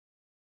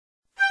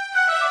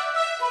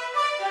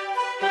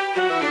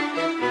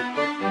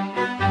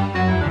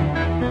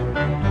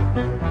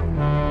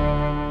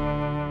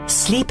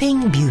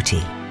Sleeping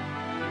Beauty.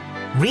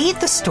 Read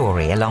the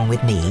story along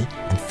with me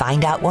and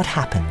find out what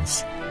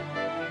happens.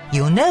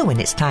 You'll know when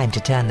it's time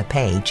to turn the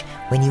page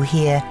when you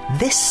hear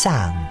this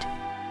sound.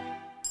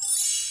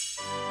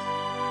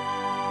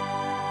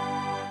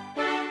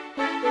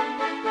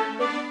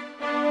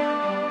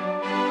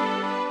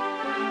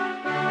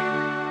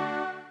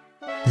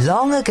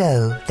 Long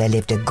ago, there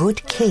lived a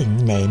good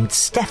king named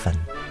Stephen.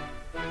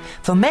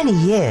 For many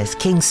years,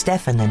 King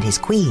Stephen and his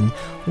queen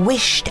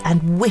wished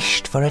and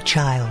wished for a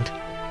child.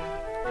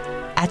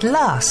 At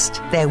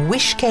last, their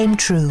wish came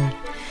true.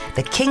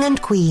 The king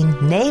and queen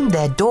named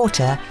their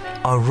daughter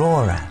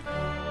Aurora.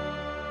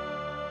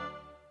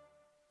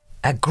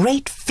 A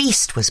great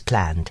feast was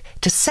planned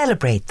to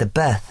celebrate the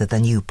birth of the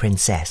new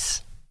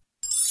princess.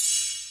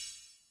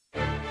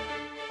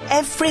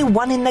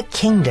 Everyone in the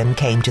kingdom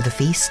came to the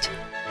feast.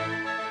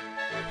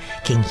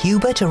 King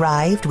Hubert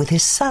arrived with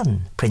his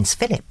son, Prince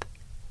Philip.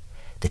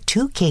 The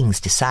two kings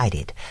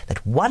decided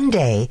that one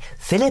day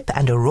Philip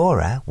and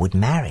Aurora would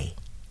marry.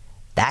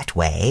 That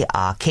way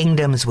our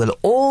kingdoms will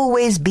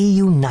always be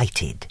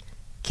united,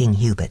 King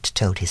Hubert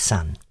told his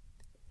son.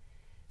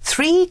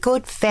 3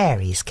 good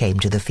fairies came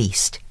to the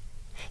feast.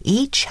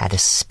 Each had a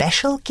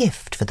special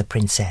gift for the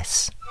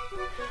princess.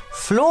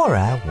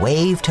 Flora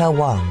waved her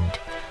wand.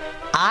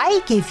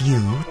 I give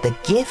you the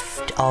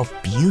gift of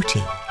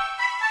beauty.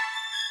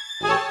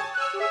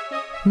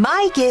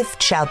 My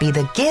gift shall be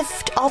the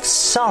gift of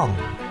song,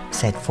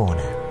 said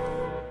Fauna.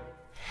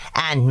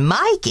 And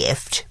my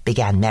gift,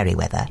 began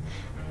Merryweather.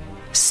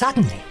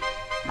 Suddenly,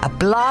 a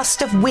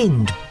blast of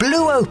wind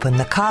blew open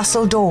the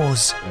castle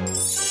doors.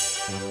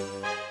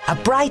 A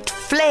bright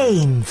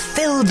flame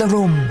filled the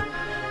room.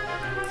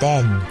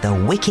 Then the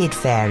wicked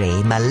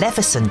fairy,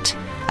 Maleficent,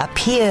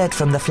 appeared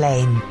from the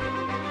flame.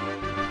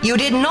 You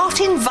did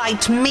not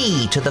invite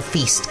me to the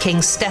feast,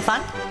 King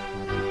Stephen,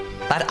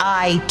 but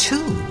I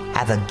too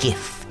have a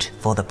gift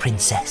for the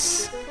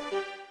princess.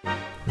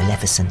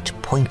 Maleficent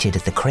pointed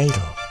at the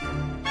cradle.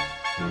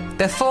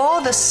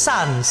 Before the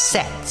sun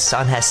sets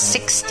on her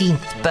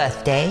 16th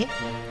birthday,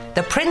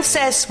 the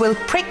princess will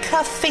prick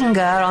her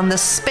finger on the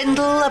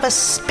spindle of a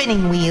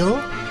spinning wheel,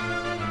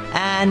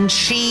 and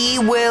she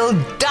will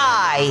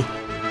die.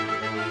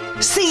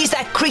 Seize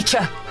that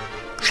creature,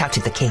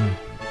 shouted the king.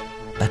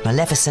 But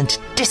Maleficent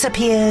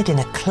disappeared in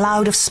a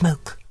cloud of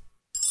smoke.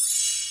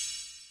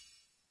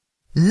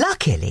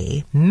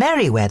 Luckily,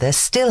 Merryweather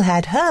still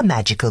had her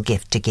magical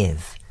gift to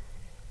give.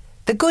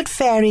 The good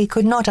fairy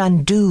could not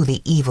undo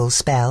the evil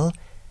spell,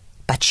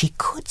 but she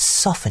could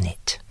soften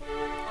it.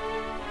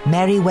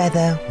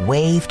 Merryweather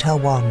waved her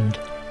wand.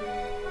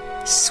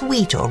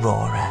 Sweet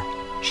Aurora,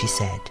 she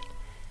said,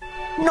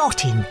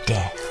 not in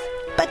death,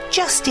 but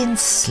just in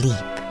sleep,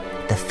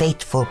 the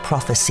fateful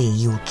prophecy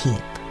you'll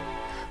keep.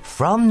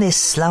 From this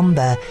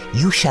slumber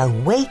you shall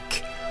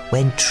wake,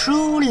 when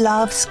true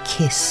love's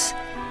kiss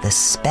the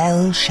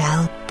spell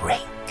shall break.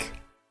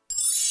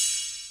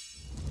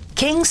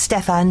 King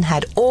Stephen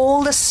had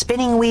all the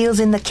spinning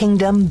wheels in the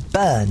kingdom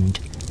burned.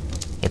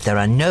 If there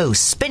are no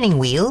spinning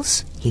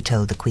wheels, he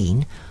told the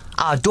queen,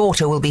 our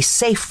daughter will be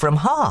safe from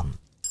harm.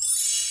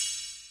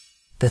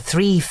 The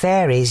 3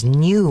 fairies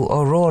knew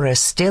Aurora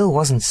still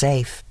wasn't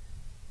safe.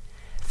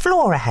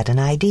 Flora had an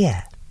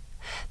idea.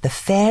 The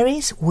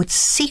fairies would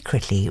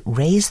secretly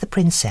raise the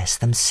princess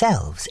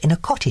themselves in a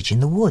cottage in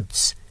the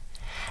woods.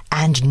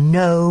 And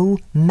no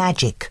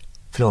magic,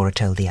 Flora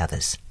told the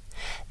others.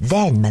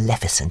 Then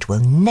Maleficent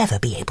will never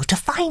be able to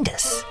find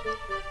us.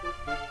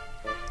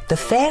 The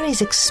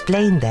fairies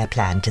explained their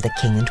plan to the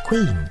king and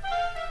queen.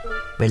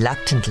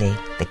 Reluctantly,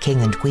 the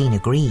king and queen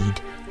agreed.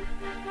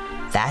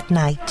 That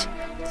night,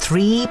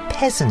 3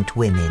 peasant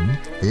women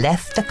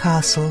left the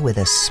castle with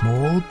a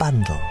small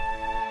bundle.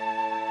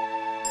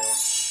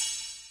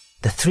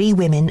 The 3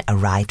 women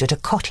arrived at a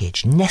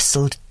cottage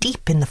nestled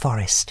deep in the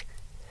forest.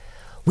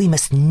 We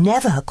must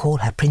never call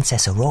her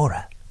Princess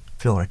Aurora,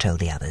 Flora told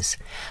the others.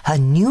 Her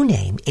new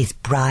name is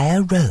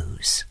Briar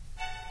Rose.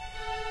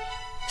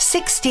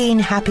 16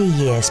 happy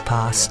years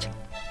passed.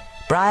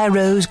 Briar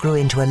Rose grew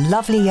into a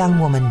lovely young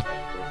woman.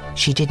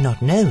 She did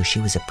not know she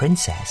was a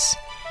princess,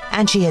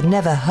 and she had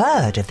never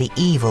heard of the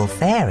evil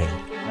fairy.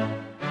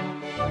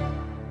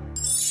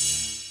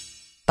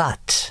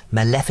 But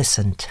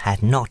Maleficent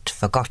had not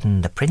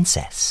forgotten the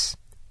princess.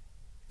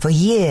 For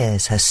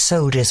years her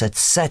soldiers had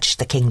searched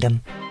the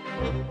kingdom.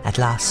 At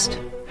last,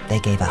 they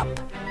gave up.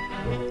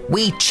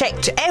 We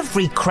checked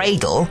every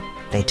cradle,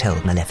 they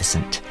told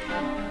Maleficent.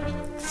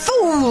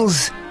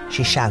 Fools,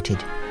 she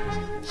shouted.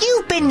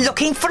 You've been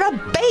looking for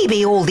a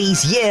baby all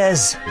these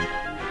years.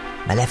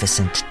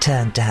 Maleficent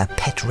turned to her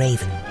pet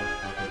raven.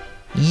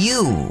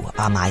 You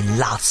are my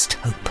last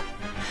hope.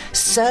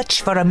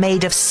 Search for a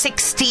maid of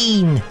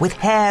 16 with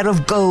hair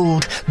of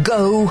gold.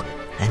 Go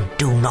and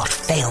do not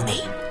fail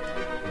me.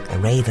 The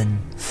raven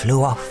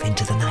flew off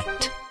into the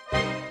night.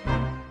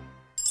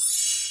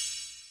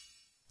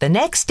 The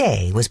next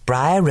day was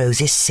Briar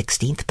Rose's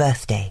 16th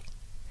birthday.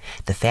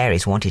 The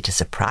fairies wanted to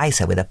surprise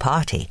her with a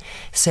party,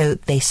 so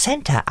they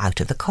sent her out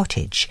of the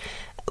cottage.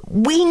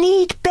 "We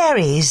need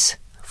berries,"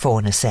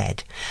 Fauna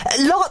said.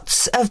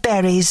 "Lots of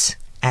berries,"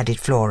 added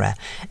Flora.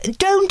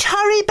 "Don't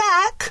hurry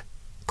back,"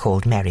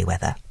 called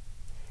Merryweather.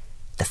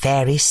 The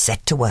fairies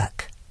set to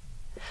work.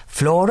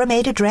 Flora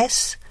made a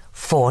dress,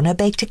 Fauna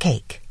baked a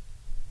cake.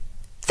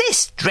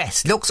 "This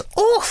dress looks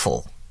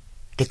awful,"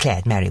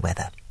 declared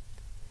Merryweather.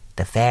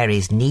 The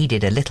fairies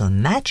needed a little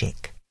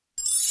magic.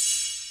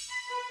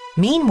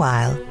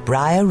 Meanwhile,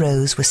 Briar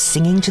Rose was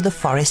singing to the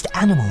forest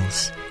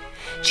animals.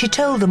 She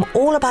told them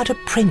all about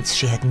a prince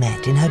she had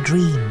met in her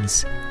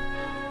dreams.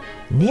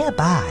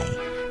 Nearby,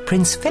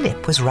 Prince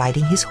Philip was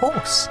riding his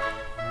horse.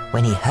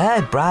 When he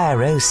heard Briar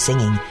Rose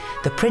singing,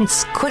 the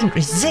prince couldn't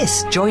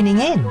resist joining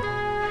in.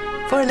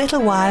 For a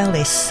little while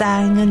they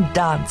sang and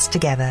danced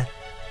together.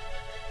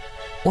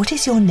 "What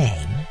is your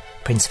name?"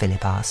 Prince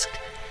Philip asked.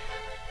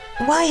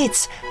 "Why,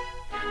 it's—"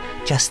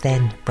 Just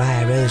then,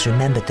 Briar Rose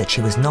remembered that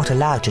she was not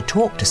allowed to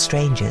talk to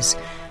strangers.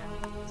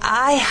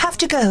 "I have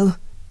to go,"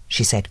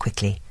 she said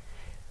quickly.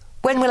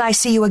 "When will I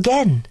see you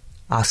again?"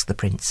 asked the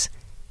prince.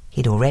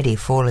 He'd already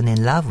fallen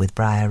in love with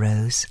Briar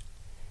Rose.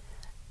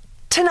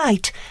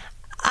 "Tonight.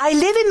 I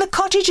live in the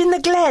cottage in the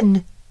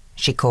glen,"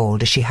 she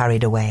called as she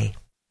hurried away.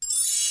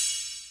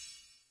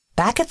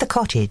 Back at the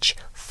cottage,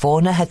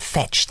 Fauna had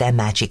fetched their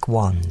magic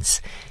wands.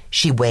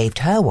 She waved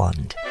her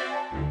wand.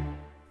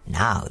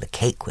 Now the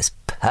cake was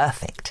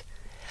perfect.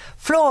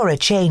 Flora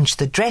changed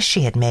the dress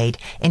she had made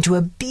into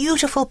a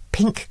beautiful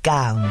pink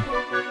gown.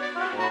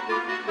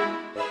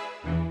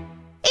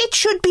 "It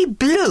should be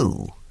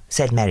blue,"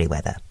 said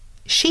Merryweather.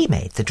 She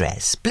made the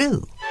dress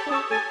blue.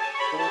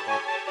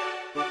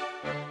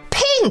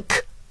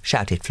 "Pink!"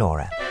 shouted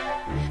Flora.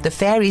 The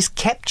fairies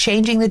kept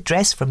changing the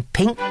dress from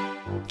pink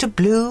to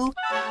blue,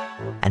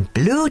 and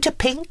blue to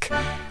pink.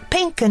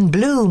 Pink and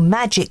blue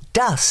magic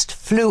dust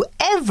flew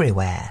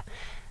everywhere.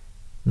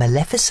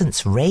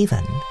 Maleficent's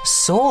raven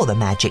saw the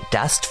magic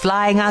dust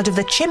flying out of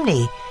the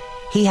chimney.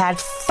 He had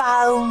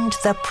found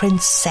the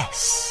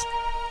princess.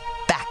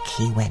 Back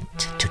he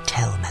went to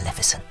tell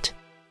Maleficent.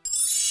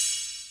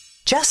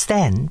 Just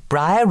then,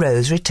 Briar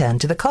Rose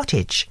returned to the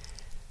cottage.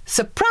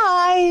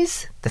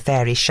 "Surprise!" the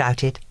fairies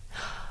shouted.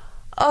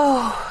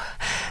 "Oh,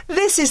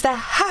 this is the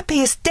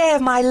happiest day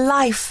of my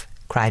life,"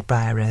 cried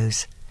Briar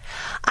Rose.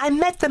 "I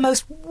met the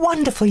most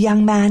wonderful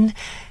young man.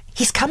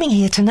 He's coming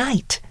here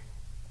tonight."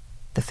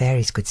 The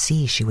fairies could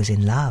see she was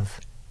in love.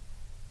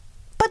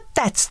 "But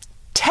that's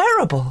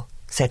terrible,"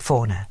 said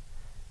Fauna.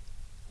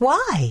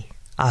 "Why?"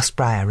 asked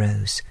Briar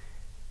Rose.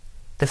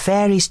 The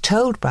fairies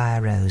told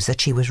Briar Rose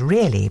that she was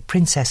really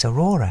Princess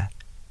Aurora.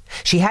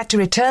 She had to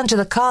return to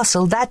the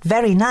castle that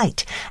very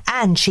night,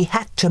 and she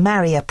had to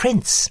marry a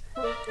prince.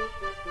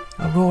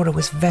 Aurora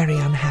was very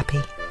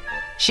unhappy.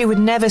 She would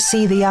never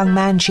see the young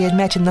man she had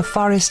met in the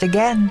forest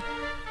again.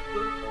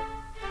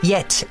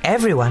 Yet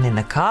everyone in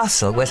the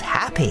castle was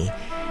happy.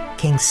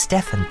 King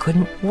Stephen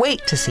couldn't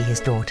wait to see his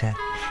daughter,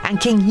 and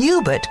King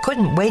Hubert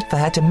couldn't wait for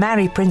her to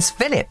marry Prince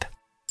Philip.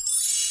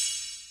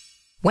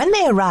 When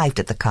they arrived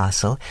at the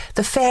castle,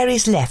 the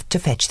fairies left to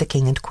fetch the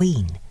king and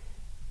queen.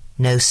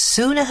 No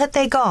sooner had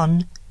they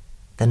gone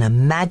than a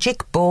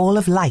magic ball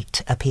of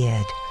light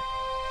appeared.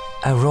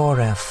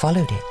 Aurora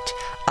followed it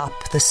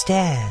up the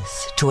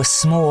stairs to a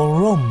small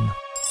room.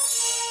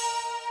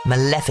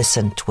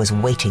 Maleficent was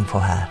waiting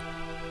for her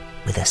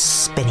with a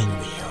spinning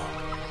wheel.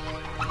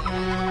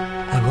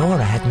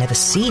 Aurora had never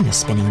seen a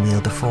spinning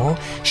wheel before.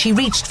 She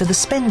reached for the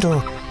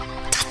spindle.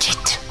 "Touch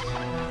it,"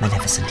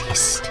 Maleficent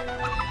hissed.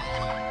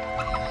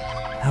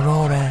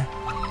 Aurora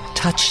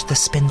touched the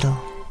spindle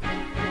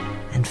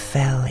and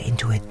fell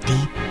into a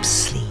deep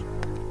sleep.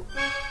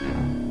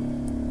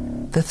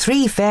 The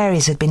three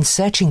fairies had been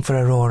searching for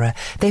Aurora.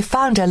 They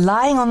found her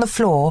lying on the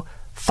floor,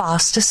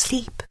 fast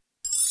asleep.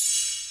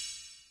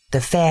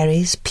 The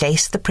fairies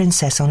placed the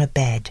princess on a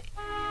bed.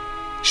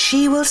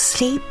 "She will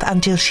sleep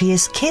until she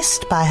is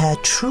kissed by her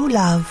true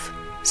love,"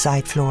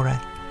 sighed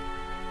Flora.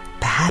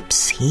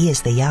 "Perhaps he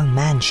is the young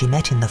man she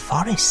met in the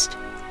forest."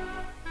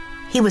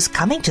 "He was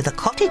coming to the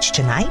cottage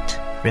tonight,"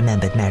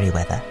 remembered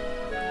Merryweather.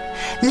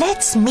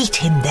 "Let's meet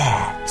him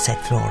there," said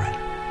Flora.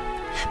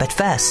 "But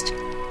first,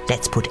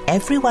 let's put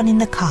everyone in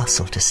the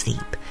castle to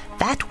sleep.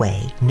 That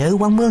way, no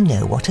one will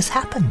know what has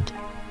happened."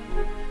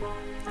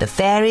 The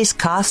fairies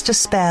cast a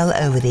spell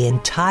over the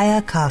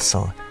entire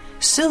castle.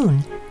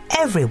 Soon,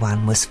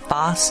 everyone was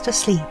fast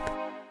asleep.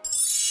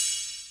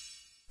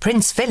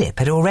 Prince Philip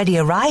had already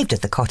arrived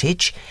at the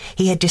cottage.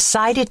 He had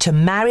decided to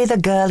marry the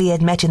girl he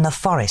had met in the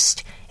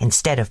forest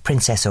instead of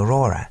Princess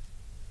Aurora.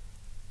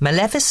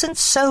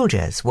 Maleficent's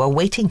soldiers were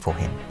waiting for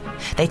him.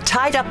 They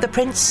tied up the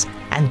prince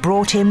and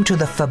brought him to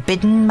the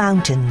Forbidden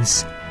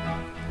Mountains.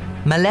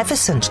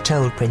 Maleficent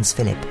told Prince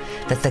Philip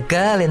that the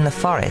girl in the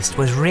forest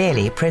was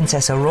really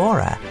Princess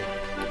Aurora.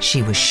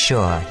 She was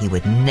sure he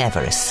would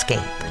never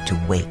escape to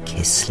wake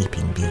his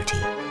sleeping beauty.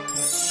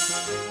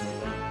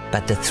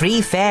 But the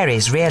three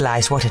fairies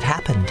realized what had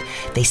happened.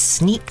 They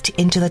sneaked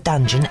into the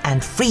dungeon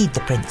and freed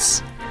the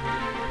prince.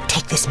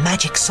 "Take this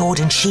magic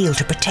sword and shield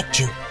to protect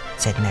you,"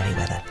 said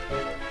Merryweather.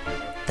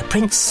 The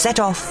prince set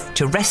off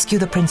to rescue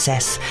the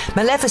princess.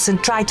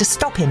 Maleficent tried to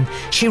stop him.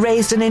 She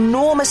raised an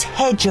enormous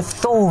hedge of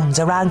thorns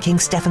around King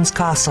Stephen's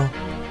castle.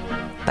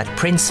 But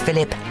Prince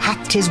Philip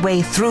hacked his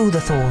way through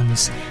the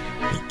thorns.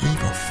 The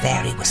evil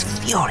fairy was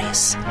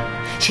furious.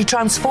 She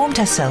transformed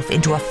herself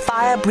into a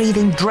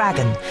fire-breathing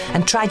dragon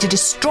and tried to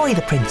destroy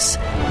the prince.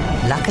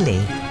 Luckily,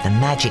 the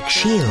magic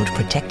shield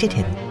protected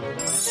him.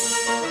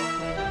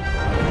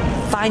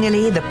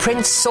 Finally, the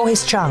prince saw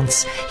his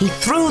chance. He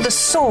threw the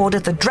sword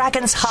at the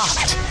dragon's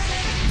heart.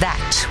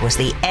 That was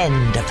the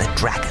end of the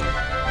dragon.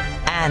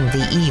 And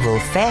the evil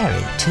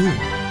fairy, too.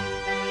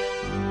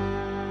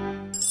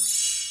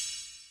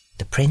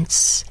 The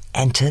prince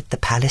entered the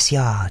palace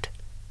yard.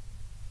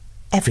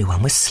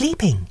 Everyone was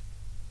sleeping.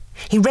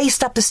 He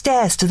raced up the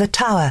stairs to the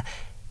tower.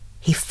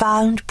 He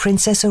found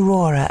Princess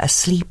Aurora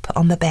asleep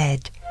on the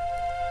bed.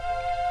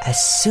 As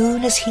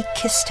soon as he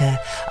kissed her,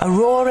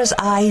 Aurora's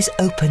eyes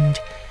opened.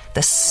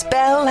 The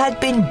spell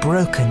had been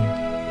broken.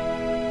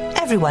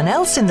 Everyone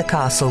else in the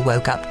castle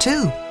woke up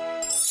too.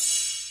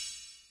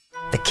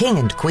 The king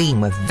and queen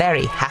were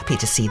very happy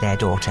to see their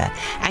daughter,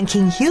 and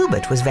King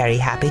Hubert was very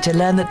happy to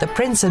learn that the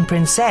prince and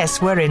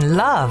princess were in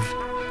love.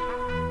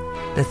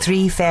 The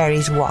three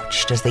fairies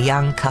watched as the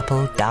young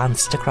couple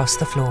danced across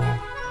the floor.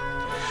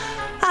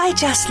 "I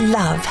just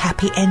love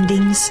happy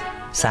endings,"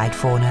 sighed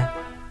Fauna.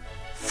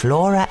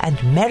 Flora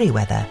and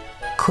Merryweather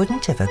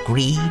couldn't have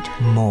agreed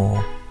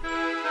more.